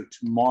lecture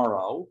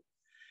tomorrow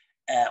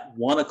at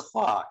 1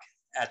 o'clock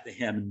at the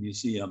Hammond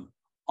Museum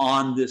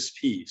on this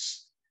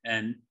piece,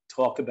 and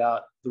talk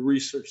about the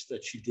research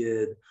that she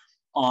did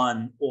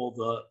on all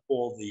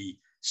the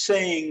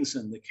sayings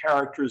and the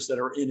characters that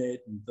are in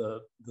it, and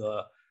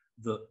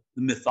the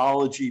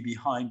mythology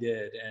behind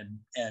it,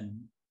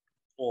 and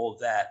all of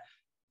that.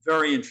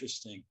 Very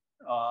interesting.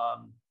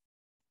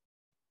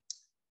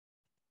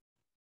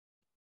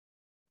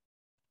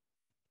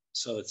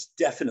 So it's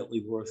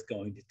definitely worth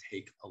going to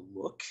take a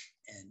look.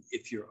 And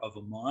if you're of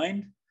a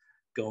mind,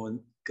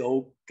 go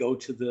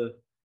to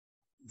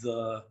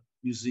the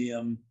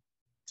museum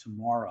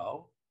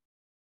tomorrow.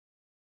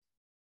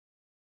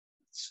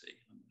 Let's see,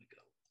 I'm gonna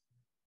go.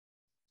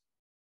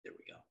 There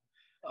we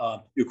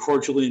go. You're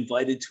cordially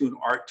invited to an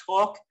art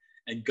talk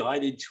and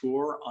guided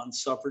tour on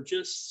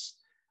suffragists.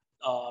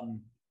 A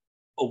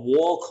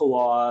wall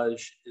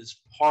collage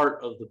is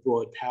part of the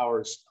Broad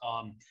Powers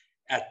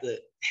at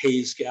the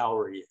Hayes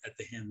Gallery at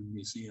the Hammond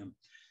Museum.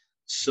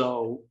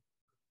 So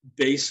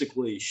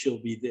basically,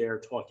 she'll be there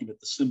talking about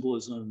the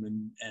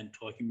symbolism and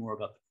talking more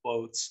about the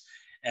quotes.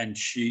 And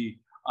she,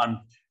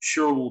 I'm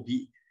sure, will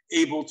be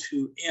able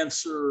to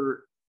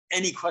answer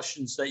any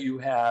questions that you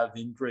have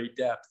in great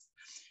depth.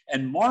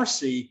 And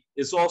Marcy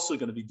is also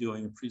going to be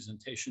doing a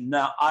presentation.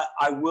 Now,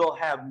 I will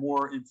have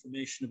more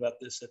information about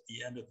this at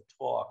the end of the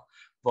talk,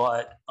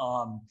 but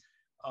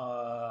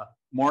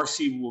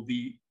Marcy will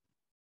be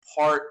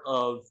part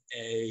of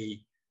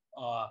a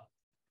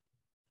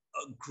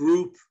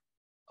group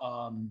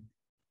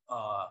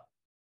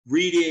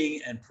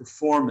reading and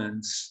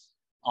performance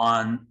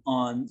on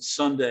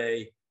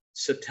Sunday,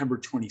 September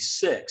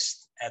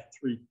 26th at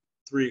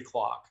 3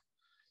 o'clock.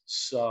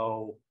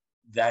 So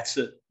that's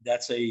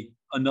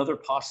another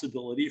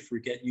possibility for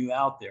getting you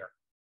out there.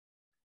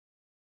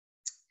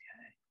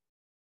 Okay.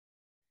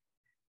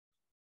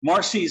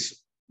 Marcy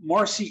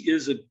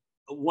is a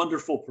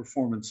wonderful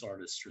performance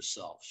artist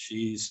herself.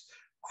 She's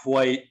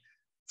quite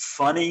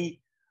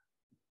funny,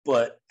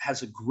 but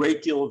has a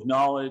great deal of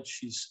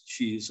knowledge.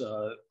 She's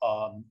a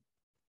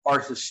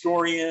art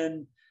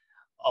historian,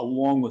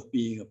 along with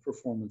being a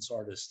performance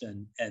artist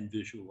and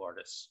visual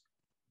artist.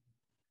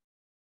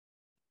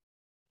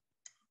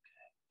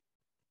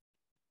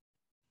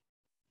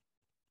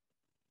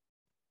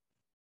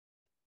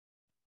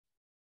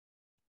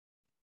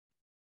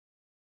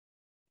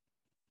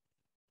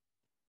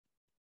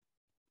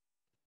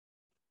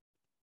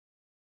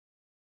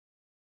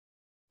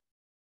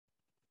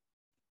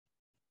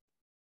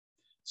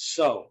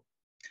 So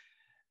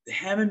the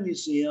Hammond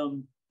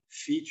Museum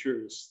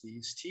features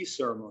these tea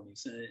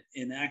ceremonies. And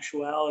in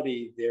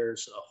actuality,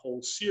 there's a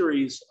whole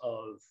series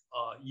of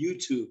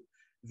YouTube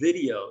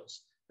videos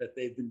that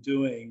they've been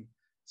doing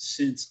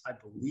since, I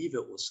believe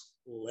it was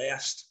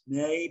last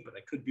May, but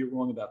I could be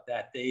wrong about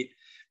that date.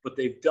 But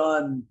they've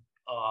done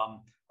a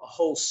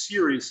whole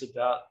series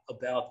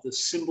about the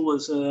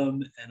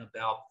symbolism and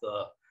about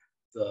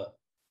the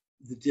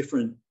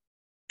different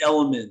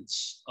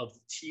elements of the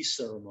tea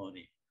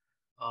ceremony.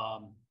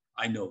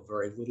 I know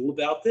very little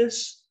about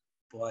this,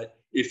 but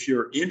if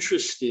you're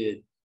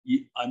interested,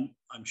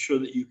 I'm sure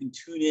that you can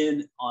tune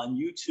in on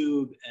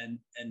YouTube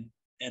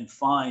and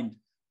find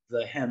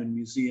the Hammond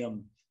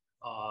Museum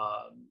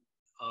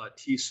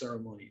tea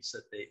ceremonies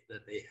that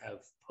they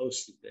have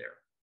posted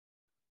there.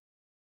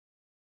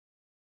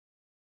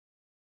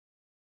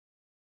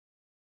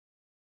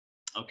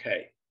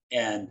 Okay.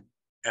 And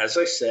as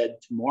I said,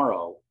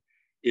 tomorrow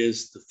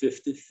is the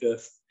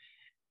 55th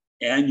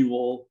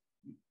annual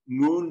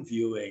moon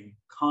viewing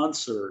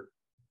concert.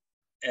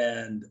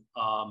 And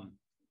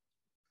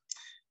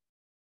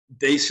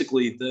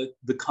basically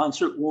the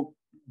concert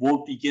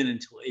won't begin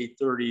until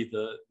 8:30.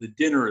 The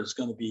dinner is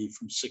going to be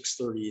from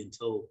 6:30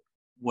 until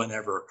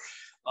whenever.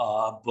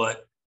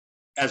 But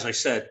as I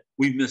said,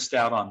 we missed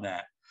out on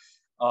that.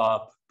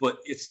 But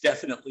it's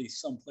definitely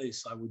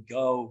someplace I would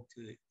go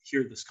to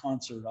hear this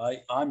concert.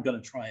 I'm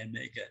going to try and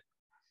make it.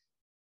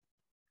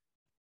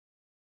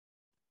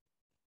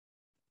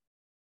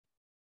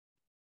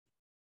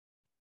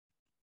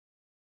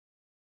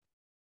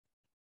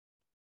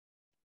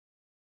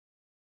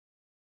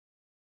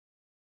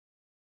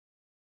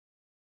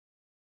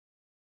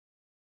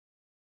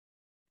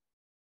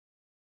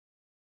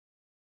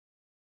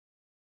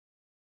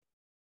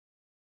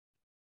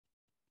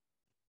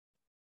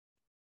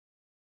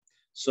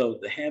 So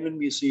the Hammond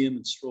Museum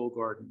in Stroll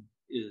Garden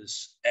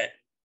is at,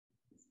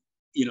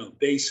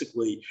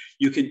 basically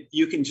you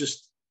can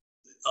just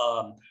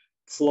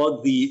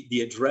plug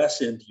the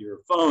address into your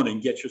phone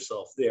and get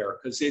yourself there,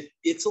 because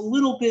it's a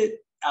little bit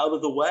out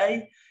of the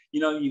way.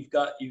 You've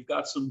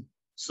got some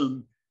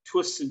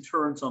twists and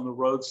turns on the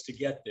roads to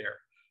get there,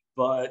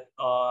 but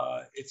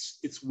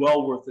it's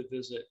well worth a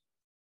visit.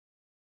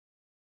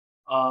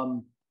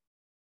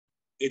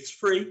 It's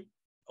free,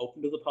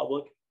 open to the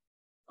public.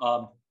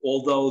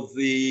 Although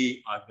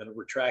I'm going to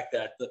retract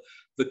that.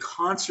 The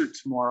concert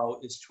tomorrow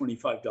is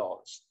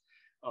 $25,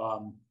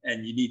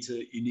 and you need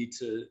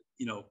to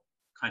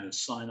kind of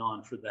sign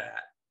on for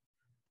that.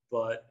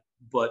 But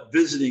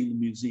visiting the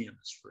museum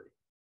is free.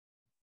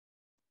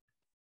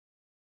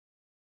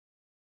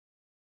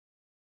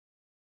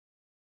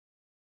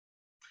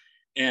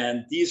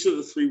 And these are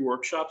the 3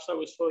 workshops I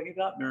was talking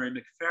about. Mary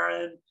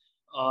McFerrin,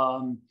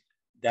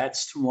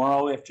 that's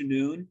tomorrow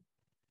afternoon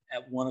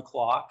at 1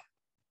 o'clock.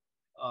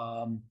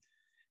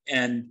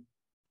 And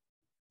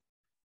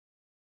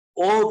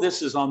all of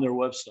this is on their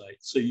website,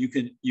 so you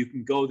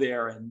can go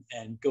there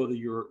and go to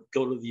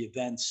the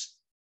events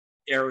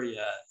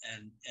area,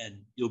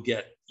 and you'll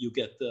get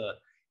the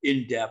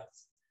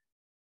in-depth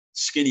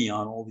skinny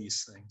on all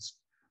these things.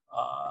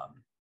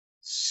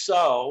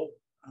 So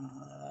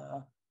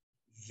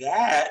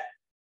that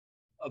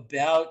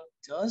about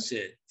does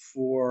it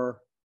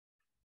for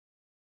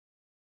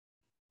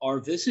our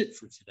visit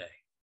for today.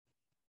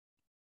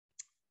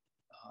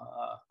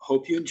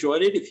 Hope you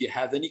enjoyed it. If you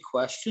have any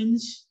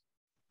questions,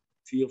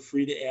 feel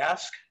free to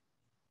ask.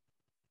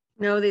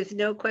 No, there's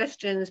no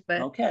questions,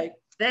 but okay.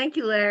 Thank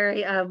you,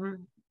 Larry.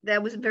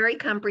 That was very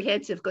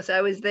comprehensive because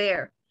I was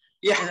there.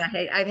 Yeah.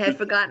 And I had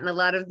forgotten a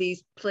lot of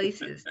these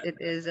places. It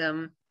is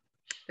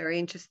very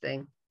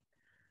interesting.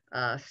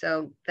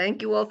 So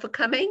thank you all for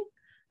coming.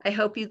 I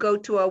hope you go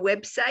to our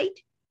website,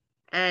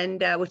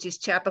 and which is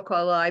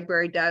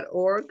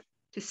chappaqua.library.org,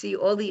 to see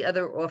all the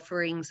other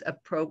offerings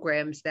of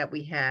programs that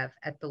we have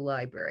at the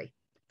library,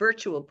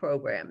 virtual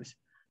programs.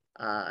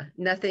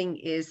 Nothing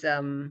is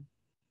the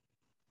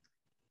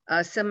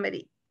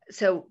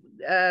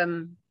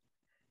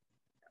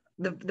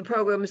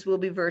programs will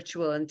be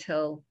virtual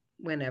until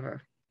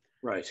whenever.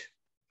 Right.